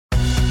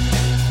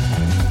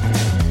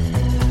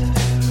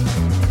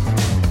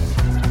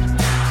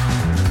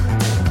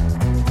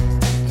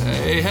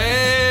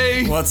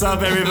What's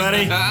up,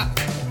 everybody?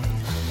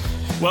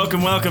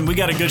 Welcome. We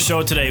got a good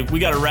show today. We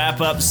got to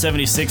wrap up the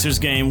 76ers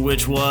game,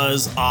 which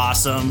was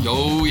awesome.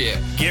 Oh, yeah.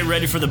 Get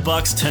ready for the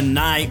Bucks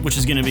tonight, which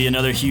is going to be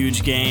another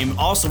huge game.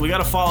 Also, we got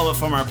to follow up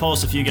from our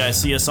post if you guys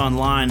see us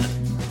online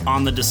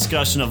on the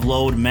discussion of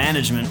load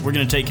management. We're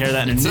going to take care of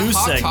that in a news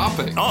segment. It's a hot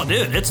topic. Oh,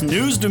 dude, it's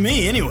news to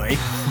me anyway.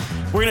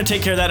 We're going to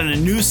take care of that in a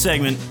news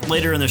segment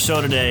later in the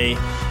show today,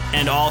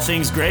 and all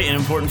things great and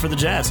important for the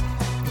Jazz.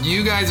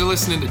 You guys are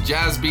listening to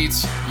Jazz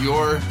Beats,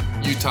 your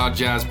Utah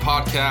Jazz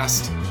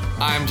podcast.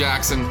 I'm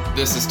Jackson.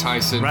 This is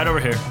Tyson. Right over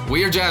here.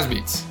 We are Jazz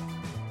Beats.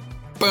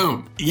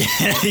 Boom. Yeah,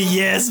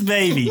 yes,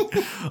 baby.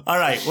 All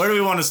right, where do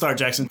we want to start,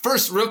 Jackson?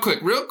 First, real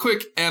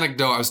quick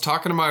anecdote. I was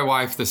talking to my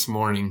wife this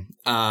morning,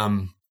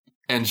 and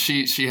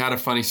she had a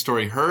funny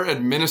story. Her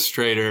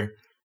administrator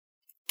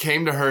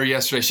came to her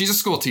yesterday. She's a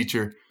school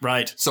teacher.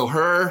 Right. So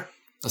her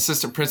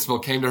assistant principal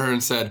came to her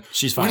and said,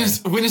 she's fine.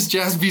 When is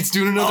Jazz Beats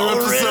doing another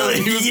episode?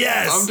 Really? He was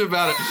Yes. pumped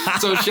about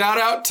it. So shout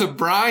out to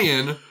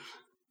Brian,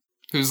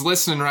 who's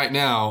listening right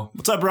now.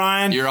 What's up,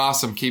 Brian? You're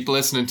awesome. Keep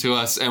listening to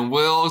us, and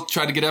we'll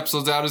try to get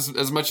episodes out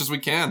as much as we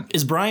can.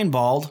 Is Brian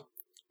bald?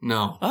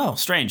 No. Oh,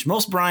 strange.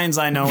 Most Brians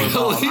I know are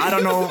bald. I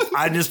don't know.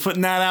 I'm just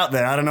putting that out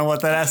there. I don't know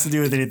what that has to do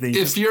with anything.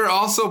 If you're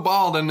also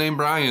bald and named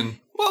Brian,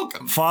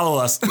 welcome. Follow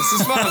us. This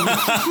is fun.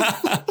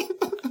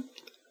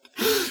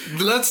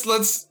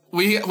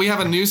 We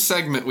have a new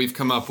segment we've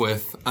come up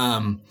with.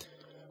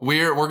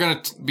 We're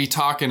going to be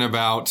talking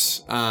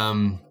about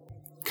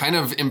kind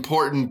of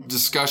important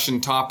discussion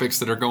topics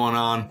that are going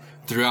on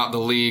throughout the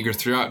league or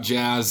throughout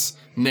Jazz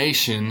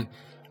Nation.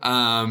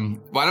 Why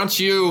don't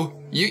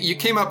you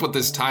came up with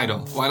this title.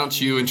 Why don't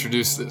you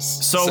introduce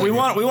this? So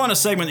segment? we want a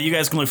segment that you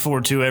guys can look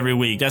forward to every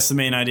week. That's the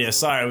main idea.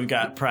 Sorry, we've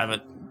got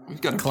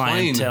a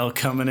clientele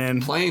coming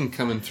in. Plane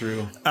coming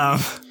through.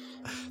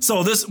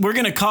 So we're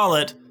going to call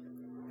it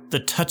the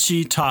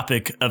touchy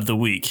topic of the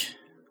week.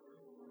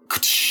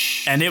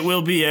 And it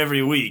will be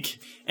every week.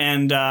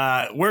 And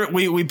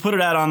we put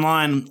it out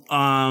online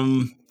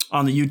on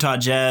the Utah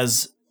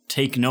Jazz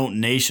Take Note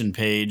Nation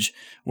page,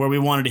 where we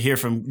wanted to hear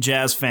from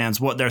Jazz fans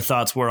what their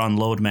thoughts were on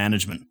load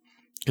management.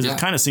 Because it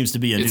kind of seems to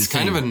be a new thing. It's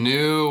kind of a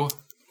new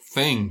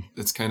thing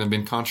that's kind of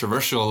been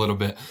controversial a little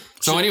bit.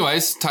 So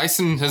anyways,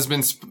 Tyson has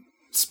been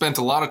spent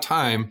a lot of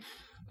time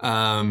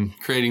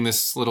creating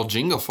this little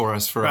jingle for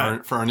us for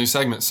our new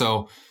segment.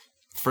 So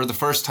for the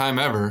first time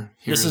ever,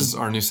 this is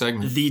our new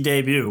segment. The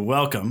debut.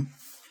 Welcome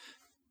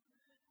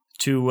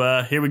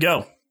to, here we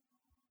go.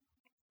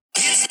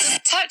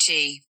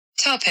 Touchy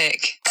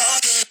topic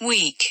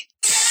week.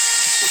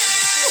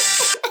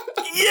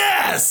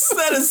 Yes!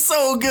 That is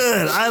so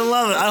good. I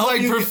love it. I hope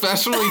like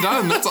professionally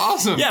done. That's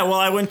awesome. Yeah, well,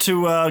 I went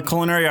to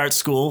culinary arts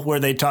school where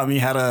they taught me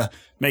how to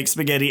make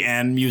spaghetti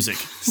and music.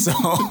 So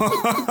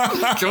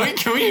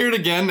can we hear it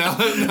again now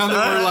that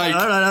we're like...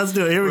 All right, let's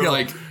do it. Here we go.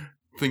 Like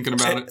thinking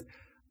about it.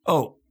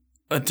 Oh,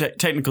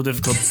 technical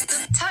difficulty.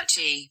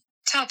 Touchy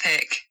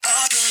topic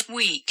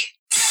week.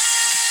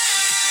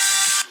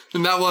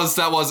 And that was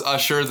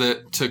Usher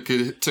that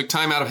took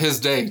time out of his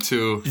day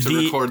to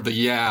record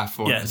the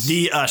for us.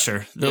 The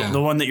Usher, the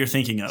one that you're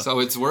thinking of. So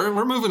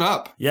we're moving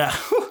up. Yeah,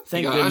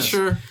 thank goodness.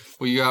 Usher.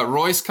 We got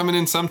Royce coming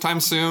in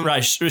sometime soon.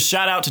 Right.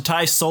 Shout out to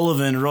Ty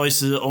Sullivan,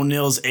 Royce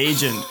O'Neal's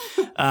agent.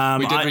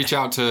 We did reach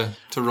out to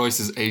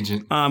Royce's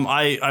agent.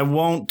 I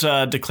won't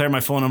declare my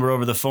phone number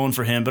over the phone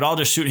for him, but I'll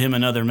just shoot him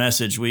another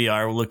message. We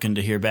are looking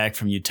to hear back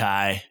from you,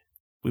 Ty.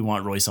 We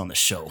want Royce on the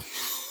show.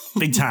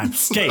 Big time.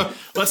 Okay,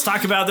 let's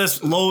talk about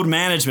this load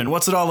management.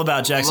 What's it all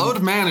about, Jackson?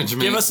 Load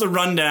management. Give us the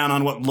rundown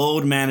on what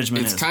load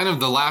management is. It's kind of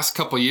the last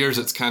couple of years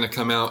it's kind of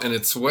come out, and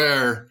it's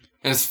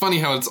funny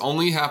how it's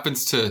only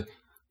happens to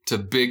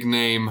big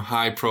name,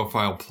 high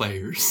profile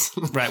players.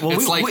 Right. Well,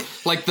 it's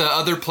like the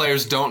other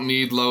players don't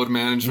need load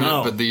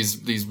management, but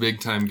these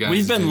big time guys.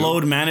 We've been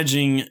load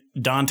managing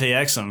Dante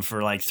Exum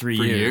for like 3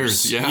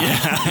 years. Yeah.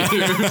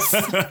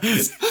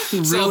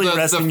 Really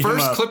resting the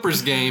first him up.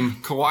 Clippers game,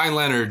 Kawhi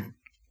Leonard,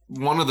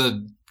 one of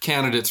the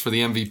candidates for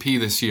the MVP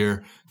this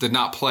year, did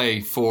not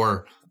play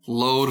for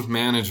load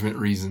management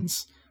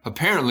reasons.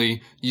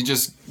 Apparently, you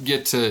just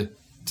get to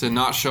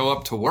not show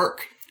up to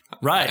work.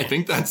 Right. I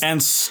think that's...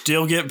 And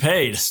still get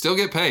paid. Still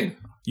get paid.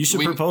 You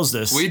should propose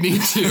this. We need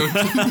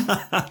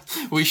to.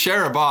 We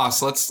share a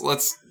boss.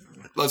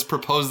 Let's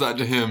propose that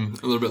to him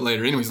a little bit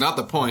later. Anyways, not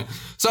the point.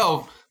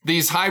 So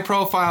these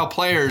high-profile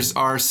players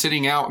are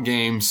sitting out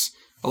games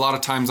a lot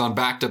of times on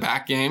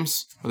back-to-back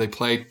games where they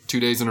play 2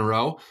 days in a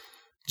row.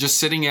 Just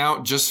sitting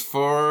out just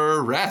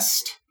for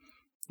rest.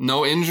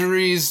 No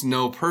injuries,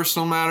 no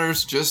personal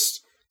matters,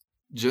 just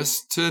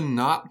to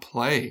not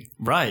play.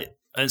 Right.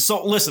 And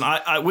so, listen,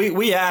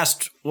 we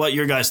asked what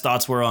your guys'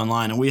 thoughts were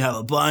online, and we have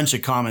a bunch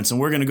of comments, and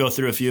we're going to go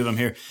through a few of them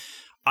here.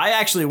 I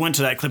actually went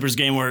to that Clippers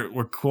game where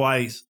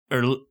Kawhi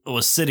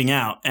was sitting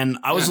out, and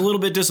I was a little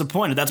bit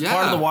disappointed. That's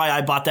part of the why I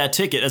bought that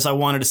ticket, as I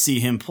wanted to see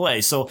him play.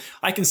 So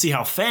I can see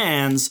how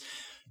fans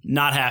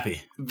not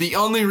happy. The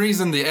only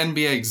reason the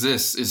NBA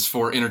exists is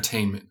for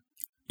entertainment.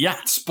 Yeah.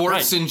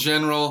 Sports in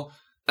general,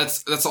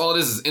 that's all it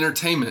is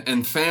entertainment,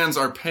 and fans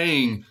are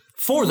paying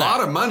for a that.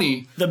 lot of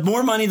money. The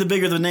more money, the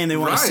bigger the name they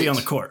want to see on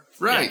the court.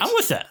 Right. Yeah, I'm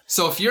with that.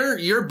 So if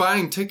you're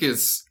buying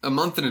tickets a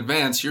month in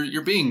advance,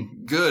 you're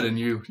being good and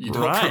you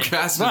don't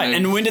procrastinate. Right.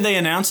 And when do they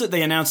announce it?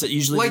 They announce it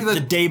usually the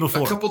day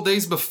before. A couple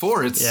days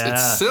before. It's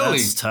silly.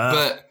 That's tough.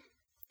 But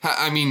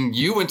I mean,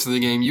 you went to the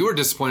game. You were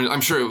disappointed.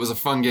 I'm sure it was a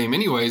fun game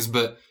anyways,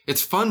 but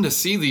it's fun to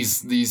see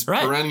these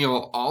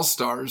perennial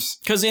all-stars.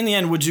 Because in the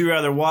end, would you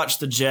rather watch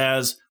the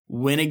Jazz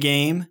win a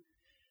game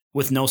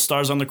with no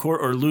stars on the court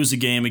or lose a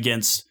game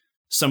against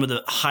some of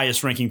the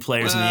highest-ranking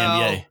players in the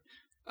NBA?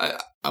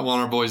 I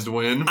want our boys to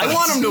win. I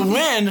want them to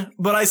win,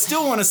 but I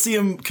still want to see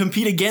them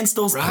compete against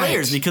those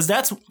players because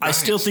I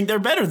still think they're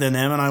better than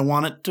them, and I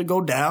want it to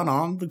go down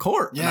on the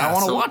court. Yeah, and I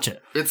want to watch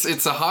it.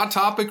 It's a hot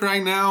topic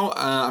right now.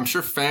 I'm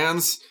sure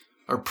fans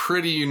are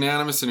pretty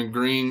unanimous in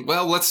agreeing.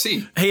 Well, let's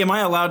see. Hey, am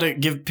I allowed to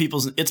give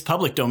people's? It's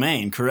public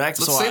domain, correct?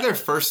 Let's say their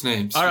first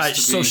names. All right.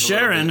 So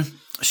Sharon,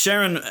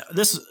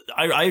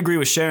 I agree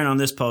with Sharon on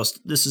this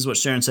post. This is what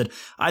Sharon said.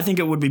 I think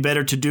it would be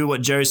better to do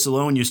what Jerry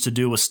Sloan used to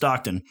do with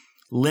Stockton.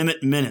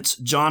 Limit minutes.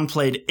 John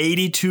played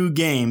 82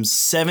 games,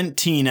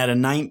 17 out of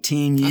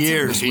 19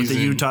 years with the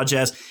Utah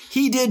Jazz.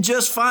 He did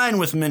just fine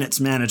with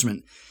minutes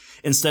management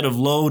instead of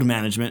load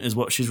management is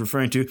what she's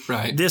referring to.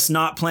 Right. This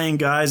not playing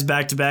guys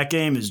back-to-back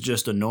game is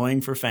just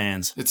annoying for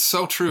fans. It's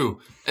so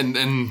true. And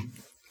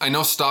I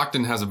know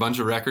Stockton has a bunch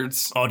of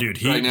records. Oh, dude,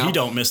 he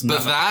don't miss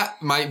nothing. But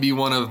that might be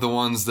one of the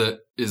ones that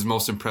is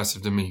most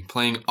impressive to me.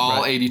 Playing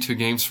all 82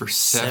 games for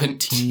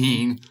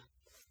 17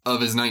 of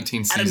his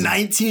 19 seasons. Out of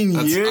 19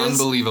 years? That's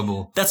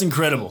unbelievable. That's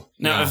incredible.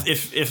 Now,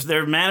 if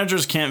their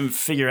managers can't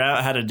figure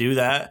out how to do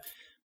that,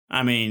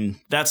 I mean,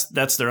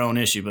 that's their own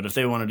issue. But if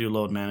they want to do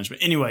load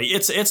management. Anyway,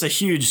 it's a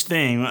huge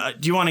thing.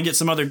 Do you want to get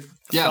some other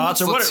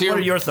thoughts? Or what are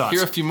your thoughts?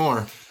 Hear a few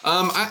more.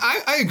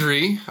 I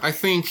agree. I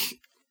think,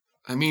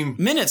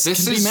 minutes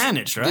can be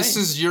managed, right? This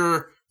is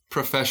your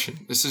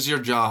profession. This is your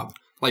job.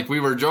 Like we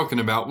were joking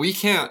about. We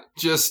can't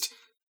just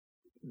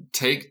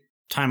take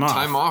time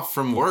off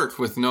from work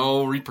with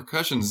no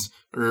repercussions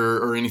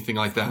or anything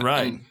like that.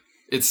 Right. And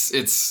it's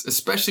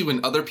especially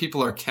when other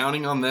people are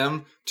counting on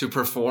them to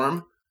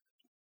perform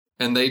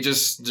and they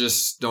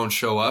just don't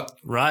show up.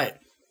 Right.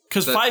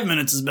 Because 5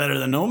 minutes is better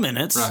than no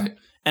minutes. Right.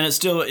 And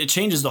it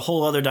changes the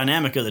whole other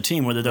dynamic of the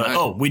team where they're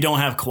like, we don't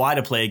have Kawhi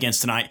to play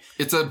against tonight.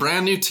 It's a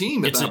brand new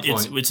team at that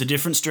point. It's a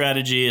different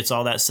strategy. It's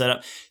all that set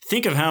up.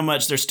 Think of how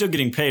much they're still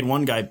getting paid.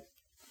 One guy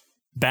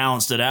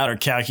balanced it out or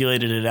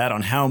calculated it out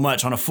on how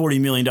much on a $40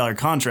 million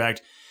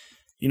contract,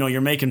 you're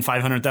making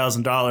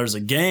 $500,000 a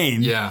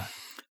game. Yeah.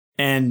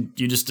 And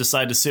you just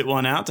decide to sit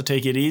one out to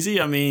take it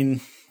easy. I mean,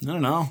 I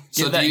don't know.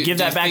 Give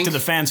that back to the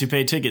fans who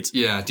paid tickets.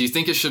 Yeah. Do you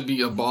think it should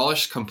be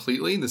abolished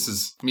completely? This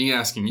is me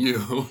asking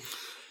you,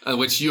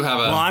 which you have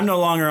Well, I'm no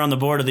longer on the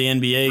board of the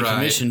NBA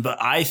commission, but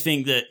I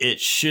think that it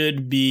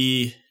should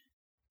be.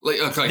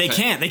 They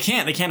can't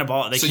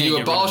abolish it. So you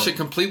abolish it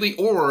completely,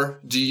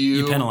 or do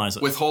you penalize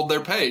it? Withhold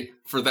their pay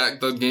for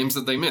the games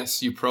that they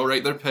miss? You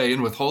prorate their pay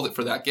and withhold it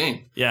for that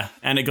game. Yeah,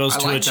 and it goes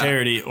to a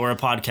charity or a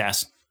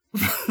podcast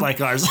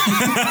like ours.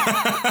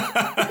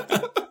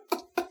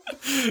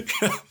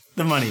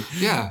 The money.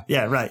 Yeah.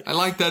 Yeah, right. I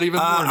like that even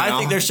more now. I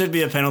think there should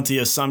be a penalty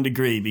of some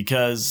degree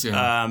because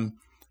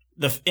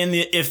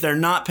if they're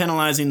not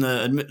penalizing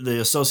the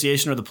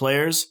association or the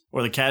players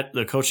or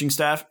the coaching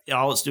staff,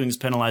 all it's doing is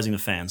penalizing the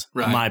fans,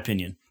 in my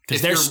opinion,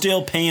 because they're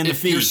still paying the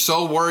fee. If you're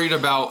so worried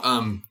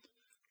about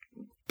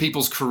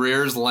people's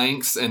careers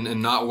lengths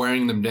and not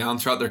wearing them down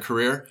throughout their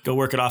career, go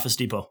work at Office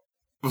Depot.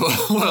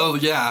 Well,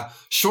 yeah,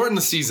 shorten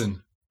the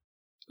season.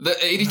 The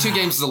 82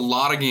 games is a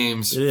lot of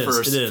games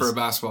for a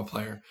basketball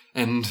player,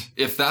 and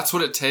if that's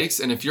what it takes,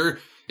 and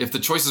if the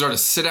choices are to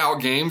sit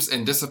out games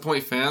and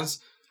disappoint fans.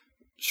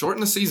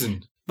 Shorten the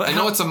season. But I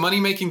know it's a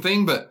money-making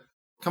thing, but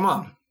come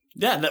on.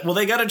 Yeah,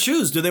 they got to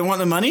choose. Do they want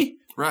the money?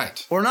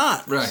 Right. Or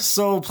not? Right.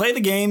 So play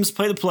the games,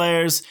 play the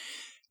players.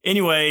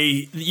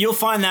 Anyway, you'll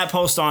find that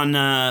post on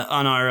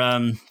our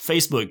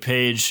Facebook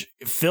page.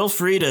 Feel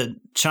free to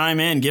chime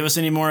in. Give us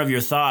any more of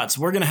your thoughts.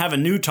 We're going to have a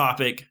new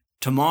topic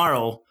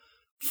tomorrow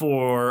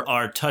for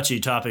our touchy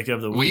topic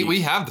of the week.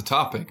 We have the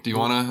topic. Do you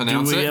want to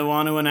announce it? Do we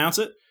want to announce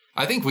it?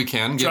 I think we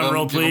can. Give them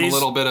a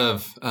little bit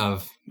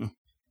of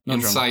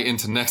insight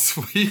into next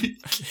week.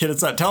 Hit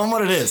us up. Tell them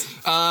what it is.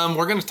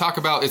 We're going to talk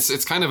about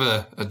it's kind of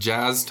a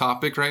jazz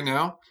topic right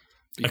now.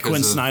 A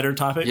Quinn Snyder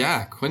topic?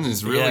 Yeah, Quinn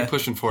is really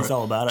pushing for it. He's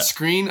all about it.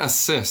 Screen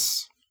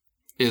assists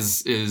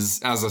is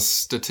as a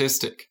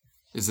statistic.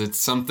 Is it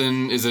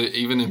something? Is it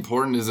even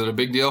important? Is it a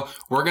big deal?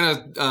 We're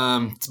going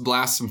to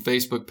blast some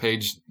Facebook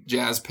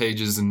jazz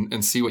pages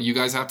and see what you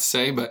guys have to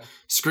say. But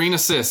screen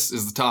assists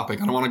is the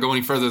topic. I don't want to go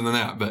any further than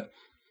that, but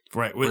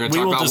we're going to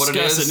talk about what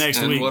it is next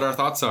and week. What our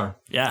thoughts are.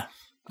 Yeah.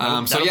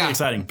 That'll be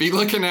exciting. Be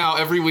looking out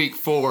every week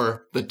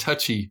for the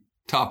touchy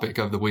topic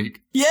of the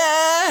week.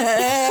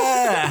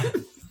 Yeah.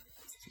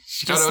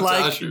 Shout out to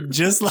Usher.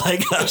 Just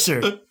like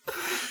Usher.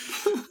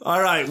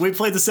 All right, we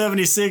played the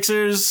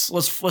 76ers.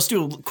 Let's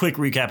do a quick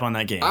recap on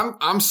that game.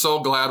 I'm so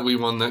glad we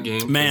won that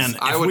game. Man,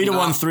 if we'd have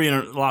won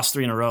lost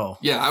three in a row.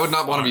 Yeah, I would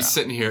not want to be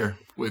sitting here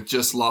with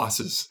just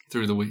losses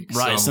through the week.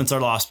 Right, So, since our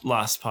last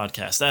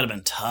podcast. That'd have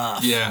been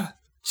tough. yeah.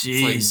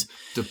 Jeez. It's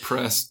like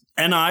depressed.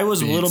 And I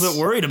was a little Beats.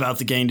 bit worried about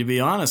the game, to be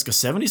honest, because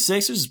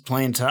 76ers is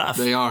playing tough.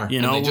 They are. You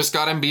And know, they just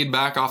got Embiid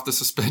back off the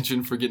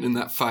suspension for getting in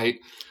that fight.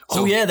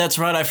 So, oh, yeah, that's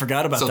right. I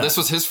forgot about So that. this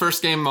was his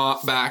first game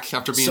back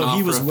after being So off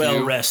he for was a well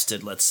few.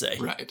 rested, let's say.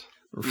 Right.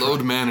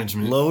 Load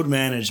management. Load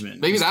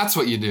management. Maybe that's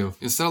what you do.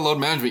 Instead of load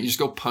management, you just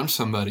go punch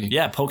somebody.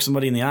 Yeah, poke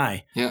somebody in the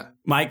eye. Yeah.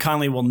 Mike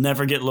Conley will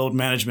never get load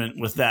management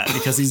with that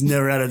because he's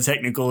never had a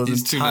technical his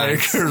He's too entire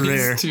nice.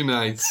 career. He's too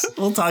nice.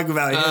 We'll talk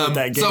about him with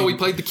that game. So we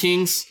played the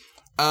Kings.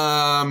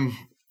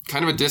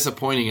 Kind of a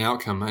disappointing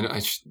outcome.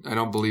 I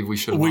don't believe we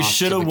should have. We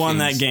should have won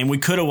that game. We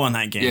could have won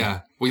that game.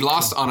 Yeah, we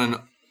lost on an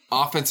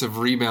offensive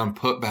rebound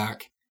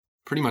putback,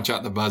 pretty much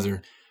at the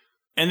buzzer.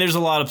 And there's a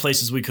lot of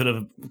places we could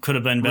have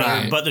been better.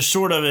 Right. But the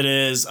short of it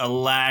is a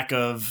lack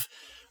of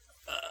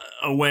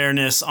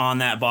awareness on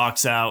that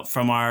box out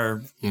from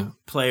our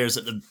players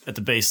at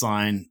the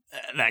baseline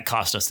that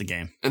cost us the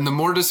game. And the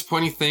more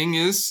disappointing thing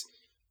is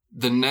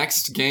the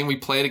next game we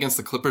played against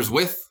the Clippers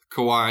with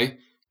Kawhi,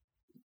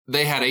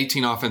 they had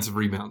 18 offensive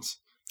rebounds.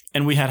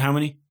 And we had how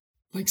many?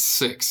 Like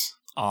 6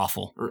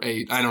 Awful. or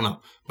 8. I don't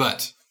know.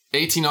 But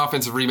 18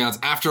 offensive rebounds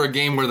after a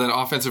game where that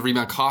offensive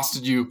rebound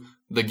costed you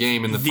the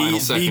game in the final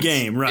seconds. The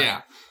game, right.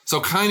 Yeah.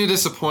 So kind of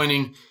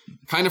disappointing,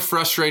 kind of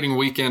frustrating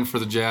weekend for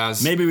the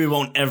Jazz. Maybe we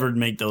won't ever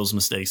make those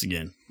mistakes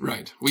again.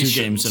 Right. 2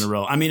 games in a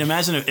row. I mean,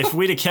 imagine if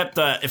we'd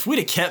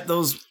have kept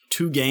those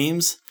 2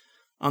 games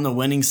on the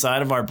winning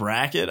side of our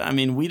bracket. I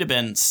mean, we'd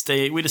have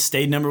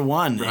stayed number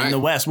 1 in the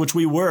West, which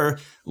we were,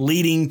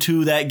 leading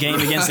to that game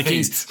against the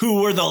Kings,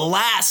 who were the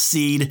last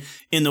seed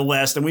in the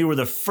West, and we were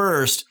the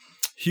first.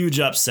 Huge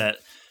upset.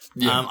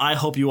 Yeah. I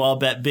hope you all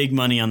bet big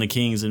money on the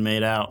Kings and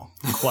made out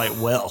quite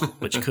well,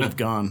 which could have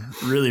gone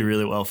really,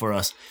 really well for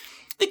us.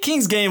 The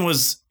Kings game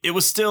was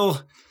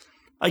still,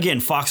 again,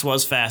 Fox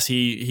was fast.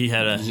 He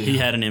had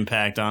an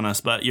impact on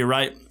us, but you're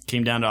right.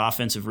 Came down to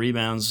offensive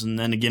rebounds, and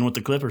then again with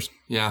the Clippers.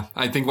 Yeah,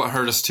 I think what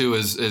hurt us too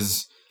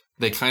is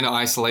they kind of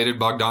isolated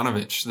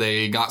Bogdanovich.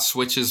 They got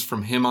switches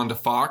from him onto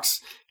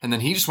Fox, and then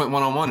he just went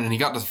one-on-one, and he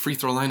got to the free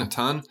throw line a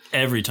ton.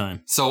 Every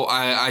time. So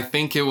I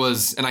think it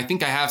was, and I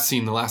think I have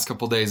seen the last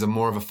couple of days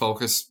more of a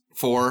focus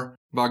for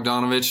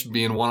Bogdanovich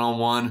being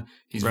one-on-one.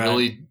 He's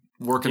really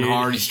working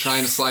hard. He's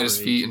trying to slide his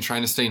feet and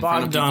trying to stay in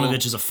front of people.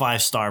 Bogdanovich is a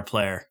 5-star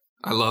player.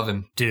 I love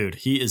him. Dude,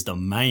 he is the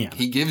man.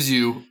 He gives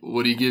you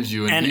what he gives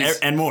you.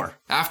 And more.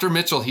 After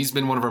Mitchell, he's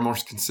been one of our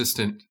most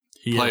consistent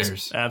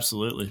players. Is,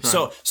 absolutely.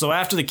 Right. So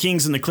after the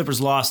Kings and the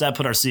Clippers lost, that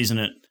put our season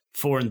at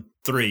 4-3.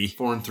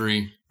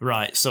 4-3.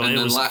 Right. So and it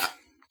then was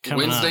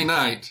Wednesday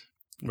night.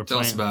 Tell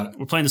us about it.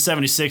 We're playing the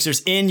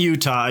 76ers in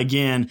Utah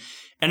again.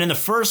 And in the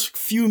first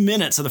few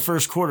minutes of the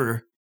first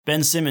quarter,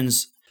 Ben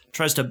Simmons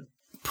tries to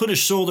put his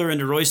shoulder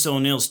into Royce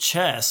O'Neal's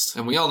chest.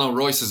 And we all know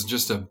Royce is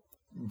just a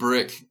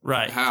brick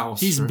house.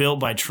 He's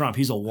built by Trump.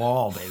 He's a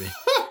wall, baby.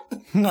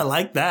 I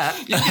like that.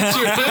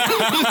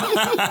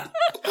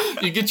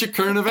 You get your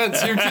current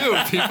events here too,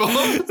 people.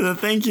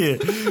 Thank you.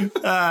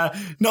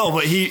 No,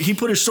 but he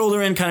put his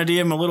shoulder in, kind of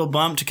gave him a little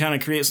bump to kind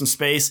of create some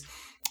space,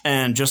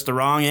 and just the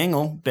wrong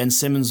angle. Ben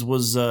Simmons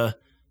was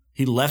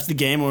he left the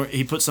game, or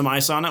he put some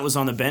ice on it, was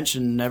on the bench,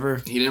 and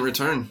he didn't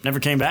return. Never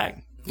came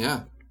back.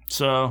 Yeah.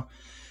 So,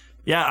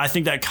 yeah, I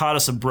think that caught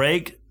us a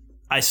break.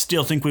 I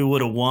still think we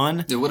would have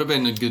won. It would have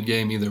been a good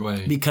game either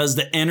way. Because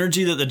the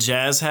energy that the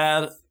Jazz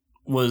had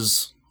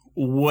was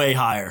way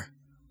higher.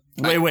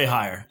 Way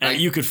higher. And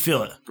you could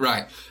feel it.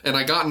 Right. And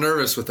I got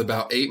nervous with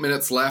about 8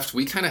 minutes left.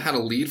 We kind of had a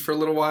lead for a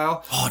little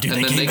while. Oh, dude,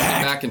 and they came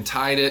back and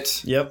tied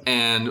it. Yep.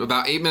 And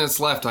about 8 minutes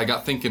left, I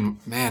got thinking,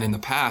 man, in the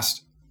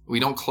past,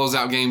 we don't close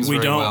out games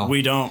very well.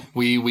 We don't.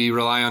 We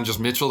rely on just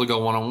Mitchell to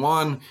go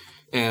one-on-one,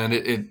 and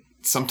it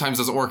sometimes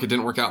doesn't work. It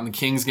didn't work out in the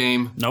Kings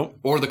game. Nope.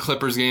 Or the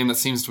Clippers game. That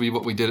seems to be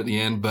what we did at the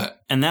end.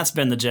 And that's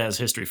been the Jazz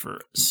history for,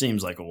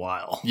 seems like, a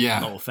while. Yeah.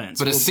 No offense.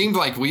 But it seemed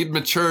like we'd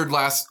matured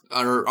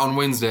on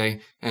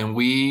Wednesday, and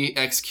we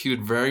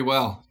executed very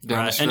well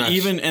down the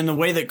stretch. And the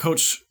way that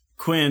Coach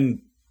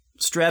Quinn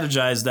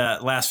strategized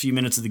that last few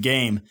minutes of the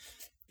game,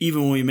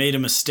 even when we made a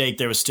mistake,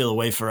 there was still a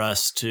way for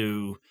us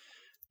to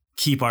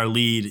keep our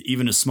lead,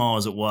 even as small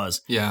as it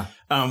was. Yeah.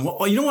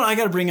 Well, you know what I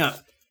got to bring up?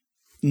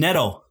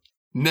 Neto.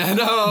 Dude,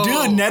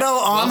 Neto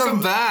on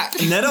welcome back.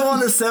 Neto on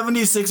the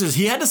 76ers.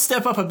 He had to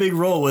step up a big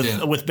role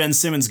with Ben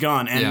Simmons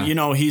gone. And,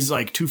 he's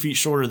like 2 feet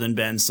shorter than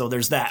Ben, so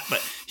there's that.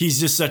 But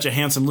he's just such a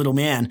handsome little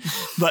man.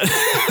 But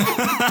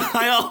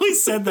I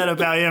always said that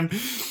about him.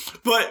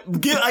 But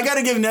I got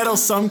to give Neto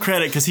some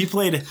credit because he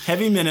played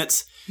heavy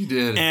minutes. He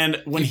did. And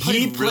when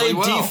he played really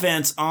well.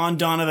 defense on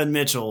Donovan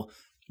Mitchell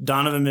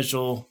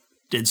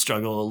did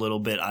struggle a little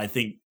bit. I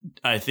think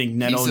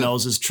Neto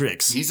knows his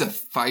tricks. He's a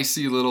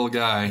feisty little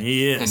guy.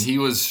 He is. And he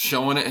was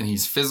showing it, and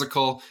he's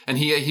physical. And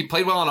he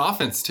played well on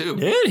offense, too.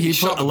 Dude, he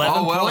put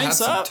 11 points had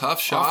some up tough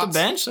shots. off the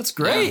bench. That's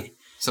great. Yeah.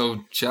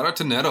 So shout out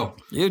to Neto.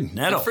 Dude,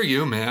 Neto. Good for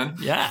you, man.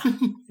 Yeah.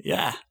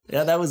 Yeah,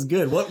 that was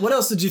good. What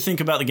else did you think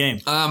about the game?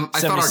 I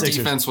thought our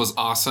defense was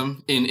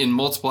awesome in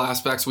multiple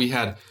aspects. We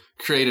had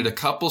created a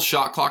couple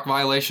shot clock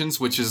violations,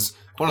 which is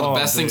one of the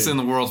best things in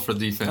the world for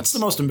defense. That's the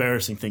most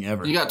embarrassing thing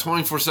ever. You got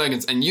 24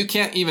 seconds, and you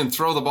can't even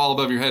throw the ball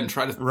above your head and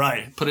try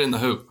to put it in the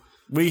hoop.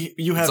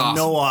 You have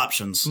no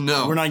options.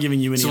 No. We're not giving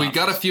you any options. options.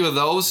 We got a few of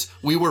those.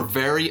 We were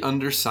very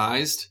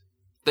undersized.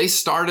 They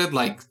started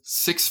like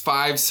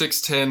 6'5",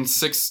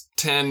 6'10",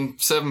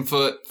 6'10", 7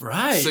 foot.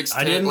 Right. 6'10".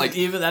 I didn't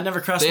even, that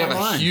never crossed my mind. They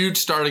have a huge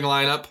starting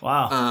lineup.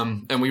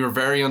 Wow. And we were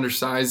very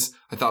undersized.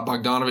 I thought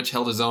Bogdanovich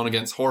held his own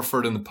against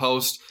Horford in the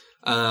post.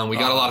 We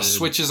got a lot of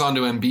switches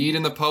onto Embiid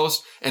in the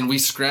post, and we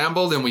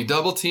scrambled and we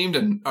double teamed,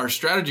 and our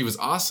strategy was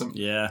awesome.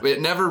 Yeah.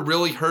 It never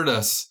really hurt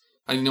us.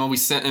 I know we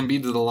sent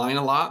Embiid to the line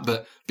a lot,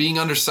 but being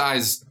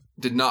undersized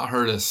did not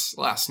hurt us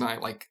last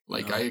night like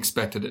I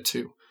expected it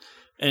to.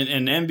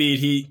 And Embiid,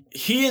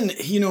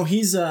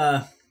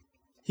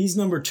 he's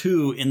number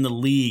 2 in the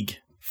league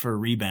for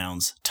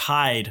rebounds,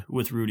 tied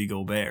with Rudy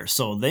Gobert.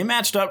 So they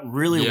matched up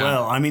really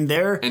well. I mean,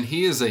 and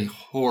he is a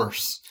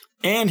horse.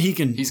 And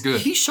he's good.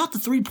 He shot the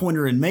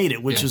 3-pointer and made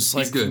it, which is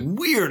like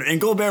weird.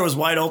 And Gobert was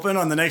wide open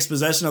on the next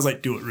possession. I was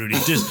like, do it, Rudy.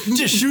 Just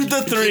shoot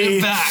the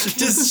 3.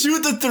 Just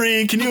shoot the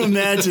 3. Can you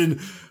imagine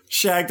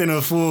Shaq in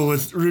a fool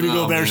with Rudy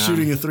Gobert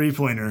shooting a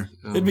 3-pointer?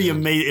 It'd be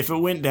amazing. If it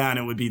went down,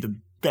 it would be the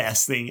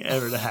best thing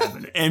ever to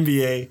happen.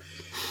 NBA.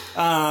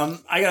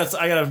 I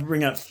gotta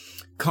bring up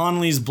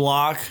Conley's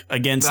block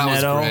against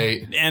Neto. Was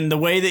great. And the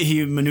way that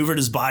he maneuvered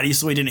his body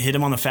so he didn't hit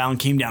him on the foul and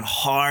came down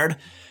hard.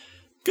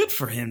 Good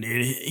for him,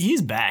 dude.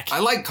 He's back. I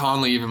like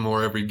Conley even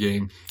more every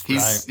game.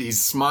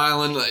 He's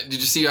smiling. Did you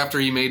see after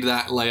he made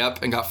that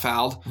layup and got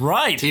fouled?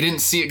 Right. He didn't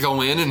see it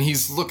go in, and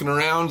he's looking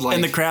around like...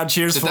 And the crowd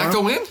cheers for him. Did that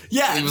go in?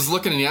 Yeah. He was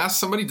looking, and he asked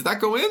somebody, did that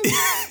go in?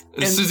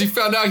 And as soon as he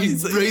found out, he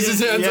raised his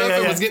hands up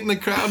and was getting the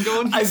crowd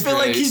going. I feel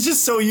like he's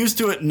just so used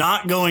to it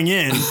not going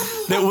in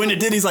that when it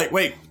did, he's like,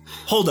 wait,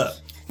 hold up.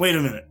 Wait a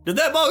minute. Did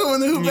that ball go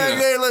in the hoop back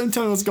there? Let me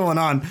tell me what's going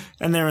on.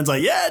 And everyone's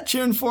like, yeah,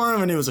 cheering for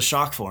him. And it was a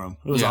shock for him.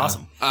 It was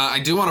awesome.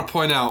 I do want to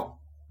point out,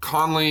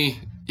 Conley,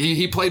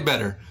 he played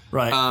better.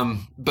 Right.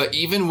 But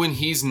even when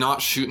he's not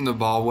shooting the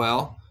ball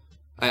well,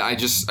 I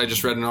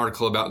just read an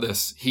article about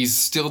this. He's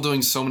still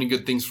doing so many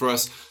good things for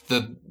us.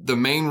 The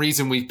main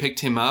reason we picked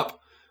him up,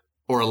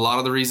 or a lot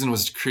of the reason,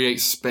 was to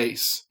create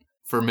space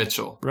for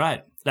Mitchell.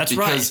 Right. That's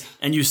right.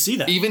 And you see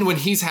that. Even when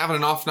he's having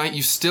an off night,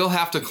 you still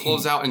have to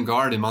close out and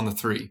guard him on the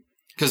 3.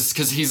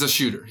 Because he's a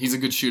shooter. He's a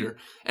good shooter.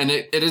 And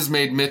it has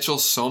made Mitchell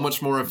so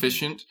much more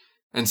efficient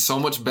and so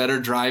much better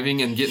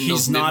driving and getting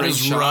those mid-range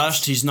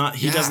shots. He's not as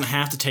rushed. He doesn't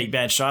have to take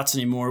bad shots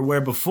anymore.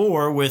 Where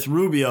before with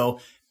Rubio,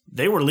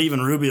 they were leaving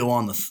Rubio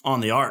on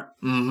the arc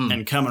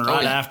and coming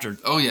right after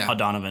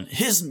Donovan.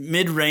 His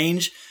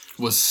mid-range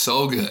was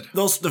so good.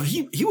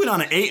 He went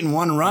on an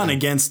 8-1 run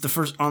against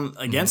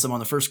them on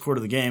the first quarter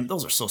of the game.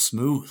 Those are so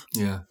smooth.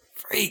 Yeah.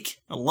 Freak.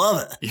 I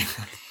love it.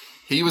 Yeah.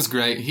 He was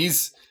great.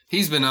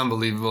 He's been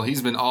unbelievable.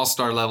 He's been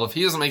all-star level. If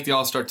he doesn't make the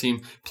all-star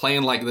team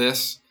playing like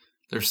this,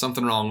 there's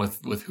something wrong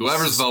with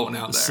whoever's voting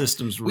out there. The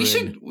system's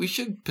rigged. We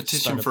should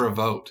petition for a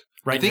vote.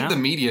 Right I think now? the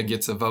media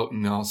gets a vote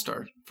in the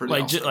all-star. For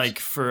the all-stars. Like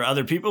for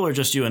other people or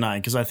just you and I?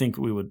 Because I think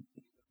we would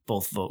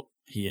both vote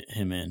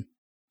him in.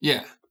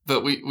 Yeah,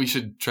 but we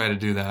should try to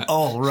do that.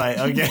 Oh, right.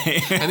 Okay.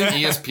 I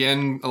think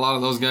ESPN, a lot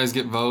of those guys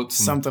get votes.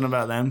 Something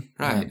about them.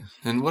 Right. Yeah.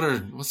 And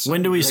what's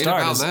when do we great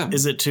start? About them?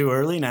 Is it too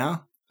early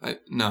now?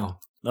 No.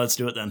 Let's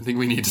do it then. I think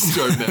we need to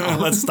start now.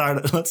 Let's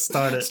start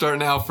it. Start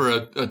now for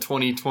a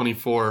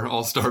 2024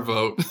 All-Star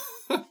vote.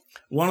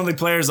 One of the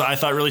players that I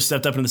thought really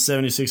stepped up in the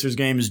 76ers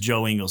game is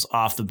Joe Ingles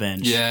off the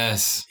bench.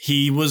 Yes.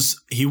 He was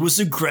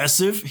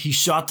aggressive. He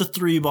shot the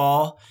 3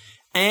 ball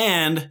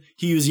and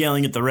he was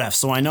yelling at the ref.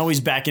 So I know he's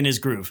back in his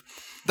groove.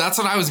 That's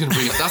what I was going to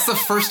bring up. That's the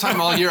first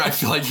time all year I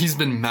feel like he's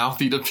been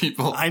mouthy to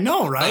people. I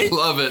know, right? I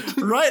love it.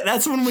 Right.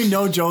 That's when we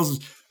know Joe's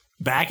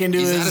back into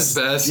he's at his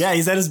best. Yeah,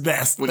 he's at his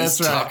best. When That's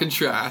he's right. talking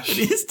trash.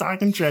 When he's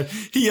talking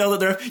trash. He yelled at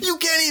the ref, you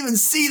can't even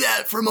see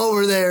that from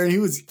over there.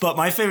 And but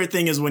my favorite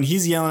thing is when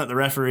he's yelling at the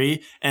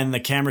referee and the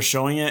camera's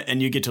showing it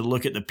and you get to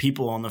look at the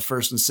people on the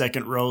first and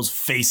second rows'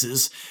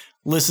 faces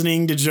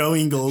listening to Joe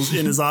Ingles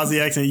in his Aussie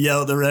accent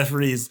yell at the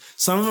referees.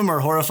 Some of them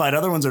are horrified.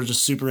 Other ones are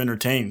just super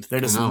entertained. They're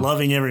just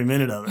loving every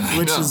minute of it,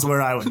 which is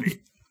where I would be.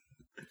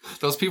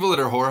 Those people that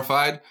are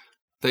horrified,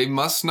 they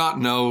must not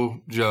know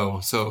Joe.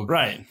 So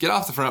get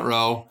off the front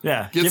row.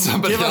 Yeah. Get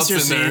somebody else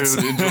in there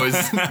who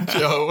enjoys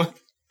Joe.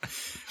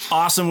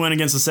 Awesome win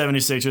against the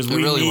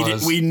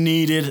 76ers. We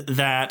needed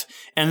that.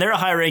 And they're a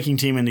high-ranking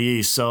team in the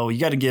East, so you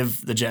got to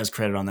give the Jazz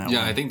credit on that one.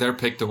 Yeah, I think they're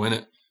picked to win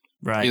it.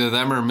 Right. Either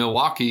them or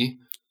Milwaukee.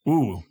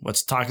 Ooh,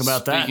 let's talk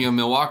about that. Speaking of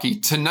Milwaukee,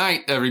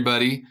 tonight,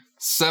 everybody,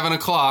 7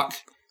 o'clock,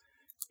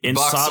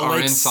 Bucks are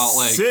in Salt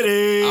Lake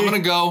City. I'm gonna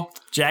go.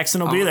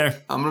 Jackson will be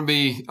there. I'm gonna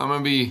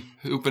be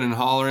hooping and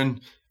hollering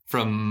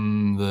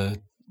from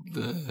the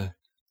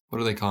what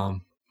do they call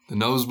them? The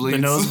nosebleeds. The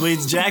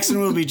nosebleeds. Jackson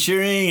will be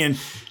cheering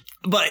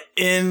but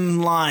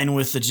in line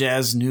with the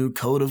Jazz new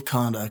code of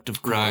conduct,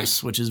 of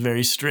course, which is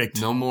very strict.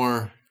 No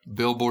more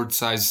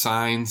billboard-sized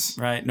signs.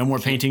 Right. No more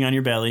painting on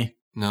your belly.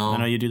 No. I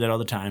know you do that all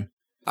the time.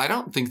 I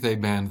don't think they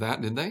banned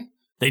that, did they?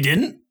 They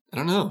didn't? I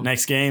don't know.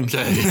 Next game.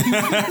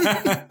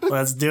 Okay.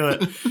 Let's do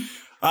it.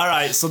 All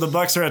right, so the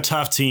Bucks are a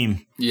tough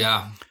team.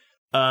 Yeah.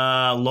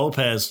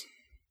 Lopez.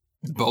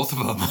 Both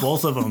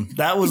of them.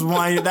 That was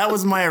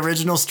my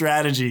original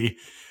strategy.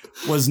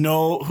 Was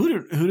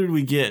who did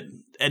we get?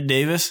 Ed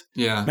Davis?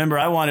 Yeah. Remember,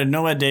 I wanted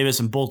no Ed Davis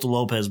and both the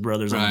Lopez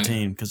brothers on Right. the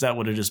team because that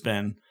would have just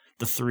been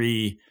the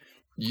three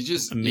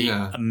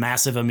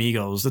massive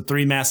amigos. The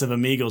three massive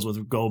amigos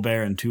with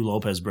Gobert and two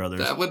Lopez brothers.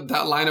 That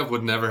lineup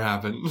would never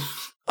happen.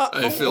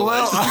 I feel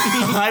like.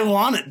 I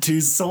want it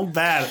to so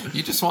bad.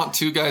 You just want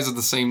two guys with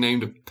the same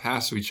name to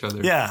pass to each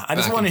other. Yeah, I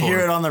just want to hear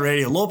it on the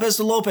radio. Lopez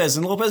to Lopez,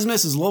 and Lopez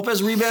misses.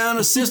 Lopez rebound,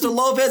 assist to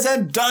Lopez,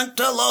 and dunk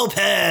to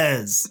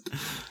Lopez.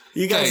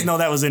 You guys know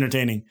that was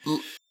entertaining.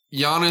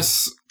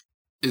 Giannis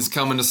is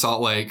coming to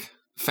Salt Lake.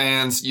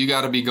 Fans, you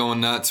got to be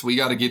going nuts. We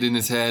got to get in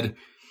his head.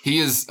 He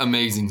is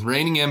amazing.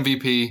 Reigning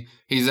MVP.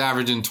 He's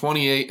averaging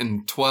 28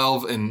 and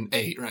 12 and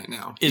 8 right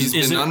now. He's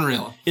been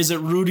unreal. Is it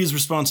Rudy's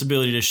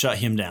responsibility to shut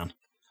him down?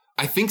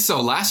 I think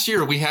so. Last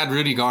year, we had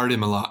Rudy guard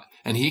him a lot,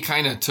 and he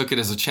kind of took it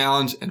as a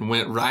challenge and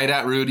went right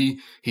at Rudy.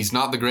 He's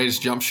not the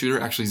greatest jump shooter.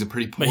 Actually, he's a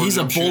pretty poor jump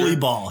shooter. But he's a bully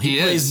ball. He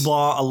plays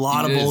ball, a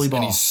lot of bully ball.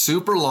 And he's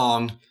super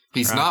long.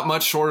 He's not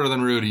much shorter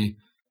than Rudy.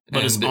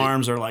 But his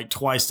arms are like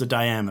twice the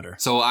diameter.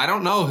 So I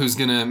don't know who's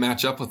going to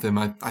match up with him.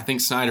 I think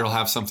Snyder will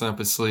have something up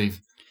his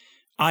sleeve.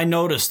 I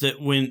noticed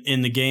that when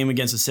in the game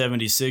against the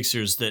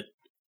 76ers that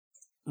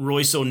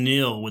Royce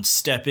O'Neal would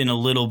step in a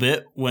little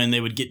bit when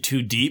they would get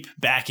too deep,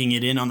 backing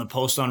it in on the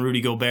post on Rudy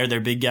Gobert, their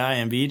big guy,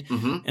 Embiid.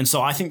 Mm-hmm. And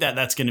so I think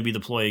that's going to be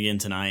the ploy again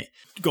tonight.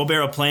 Gobert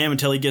will play him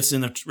until he gets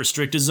in the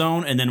restricted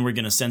zone, and then we're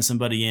going to send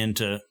somebody in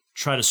to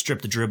try to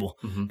strip the dribble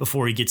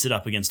before he gets it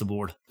up against the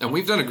board. And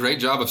we've done a great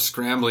job of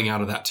scrambling out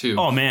of that too.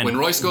 Oh, man. When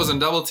Royce goes in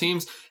double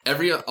teams,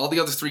 all the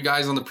other three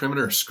guys on the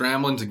perimeter are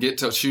scrambling to get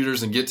to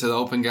shooters and get to the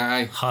open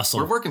guy. Hustle.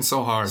 We're working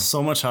so hard.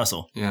 So much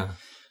hustle. Yeah.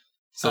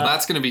 So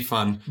that's going to be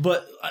fun.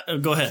 But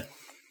go ahead.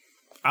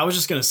 I was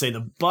just going to say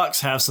the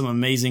Bucks have some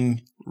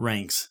amazing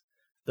ranks.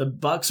 The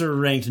Bucks are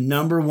ranked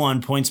number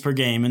 1 points per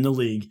game in the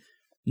league,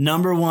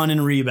 number 1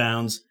 in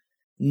rebounds,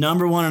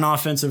 number 1 in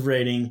offensive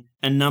rating,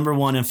 and number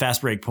 1 in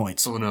fast break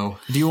points. Oh, no.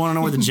 Do you want to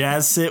know where the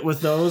Jazz sit with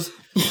those?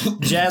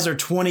 Jazz are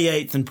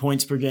 28th in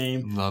points per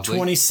game, Lovely.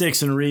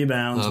 26 in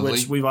rebounds, Lovely.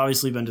 which we've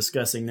obviously been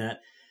discussing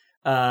that.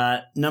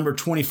 Number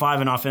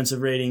 25 in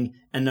offensive rating,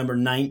 and number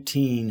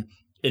 19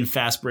 in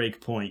fast break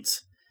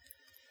points.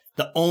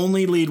 The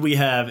only lead we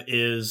have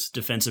is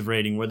defensive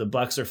rating, where the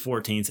Bucks are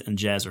 14th and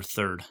Jazz are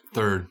 3rd.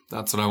 Third.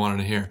 That's what I wanted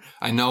to hear.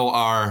 I know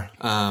our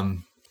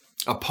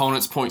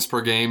opponent's points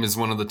per game is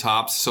one of the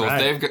tops. So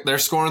if they're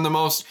scoring the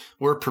most,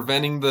 we're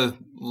preventing the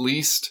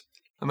least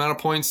amount of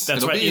points. That's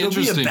It'll right. be It'll be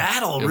interesting. a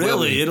battle, It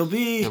really.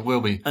 It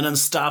will be. An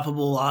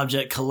unstoppable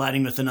object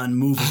colliding with an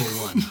unmovable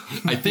one.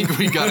 I think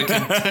we got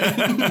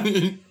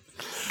to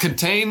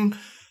contain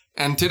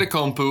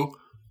Antetokounmpo.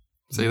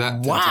 Say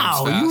that 10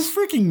 Wow, you times fast.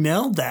 freaking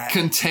nailed that.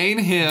 Contain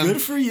him. Good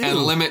for you. And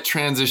limit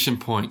transition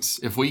points.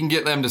 If we can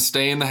get them to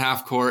stay in the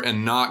half court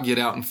and not get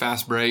out in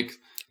fast break,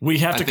 We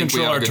have to I think we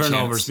control have a our good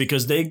turnovers chance.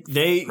 because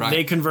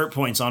they convert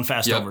points on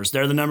fast overs.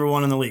 They're the number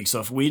 1 in the league. So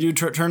if we do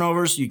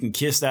turnovers, you can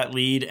kiss that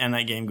lead and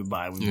that game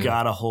goodbye. We've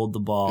got to hold the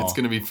ball. it's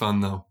going to be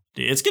fun though.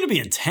 It's going to be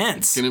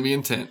intense. It's going to be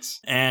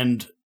intense.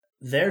 And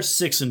they're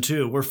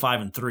 6-2. We're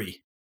 5-3.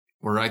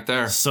 We're right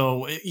there.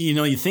 So,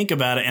 you think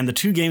about it, and the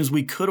 2 games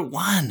we could have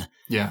won.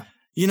 Yeah.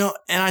 And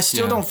I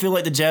still don't feel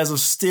like the Jazz are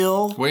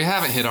still. We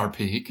haven't hit our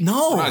peak.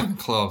 No. We're not even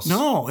close.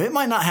 No, it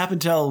might not happen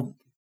till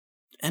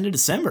end of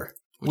December.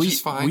 Which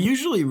is fine. We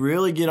usually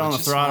really get on the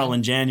Which is throttle fine.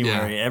 in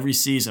January every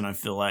season, I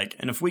feel like.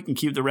 And if we can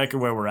keep the record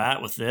where we're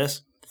at with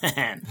this,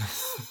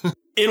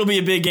 it'll be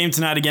a big game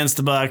tonight against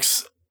the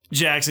Bucks.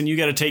 Jackson, you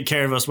got to take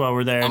care of us while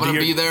we're there. I'm going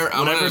to be there.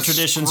 I'm going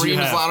to scream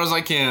as loud as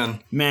I can.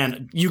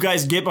 Man, you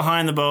guys get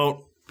behind the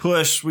boat.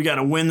 Push. We got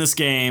to win this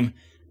game.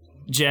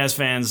 Jazz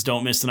fans,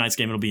 don't miss tonight's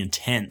game. It'll be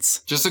intense.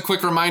 Just a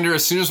quick reminder,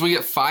 as soon as we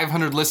get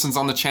 500 listens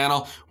on the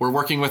channel, we're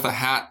working with a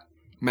hat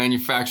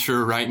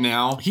manufacturer right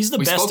now. He's the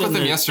best in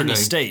the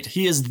state.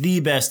 He is the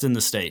best in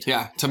the state.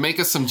 Yeah, to make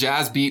us some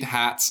Jazz Beat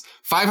hats.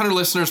 500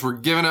 listeners, we're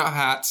giving out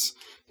hats.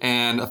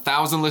 And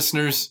 1,000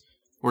 listeners,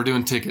 we're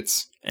doing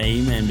tickets.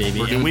 Amen,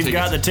 baby. And we've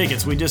got the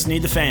tickets. We just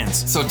need the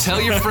fans. So tell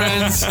your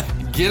friends,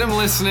 get them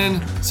listening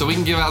so we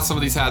can give out some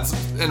of these hats.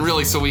 And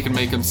really so we can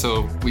make them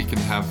so we can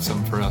have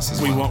some for us as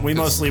well. We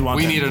mostly want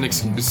We them need an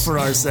excuse. for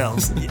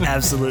ourselves.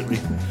 Absolutely.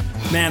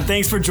 Man,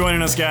 thanks for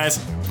joining us, guys.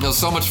 It was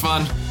so much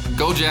fun.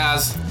 Go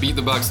Jazz. Beat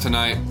the Bucks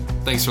tonight.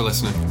 Thanks for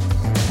listening.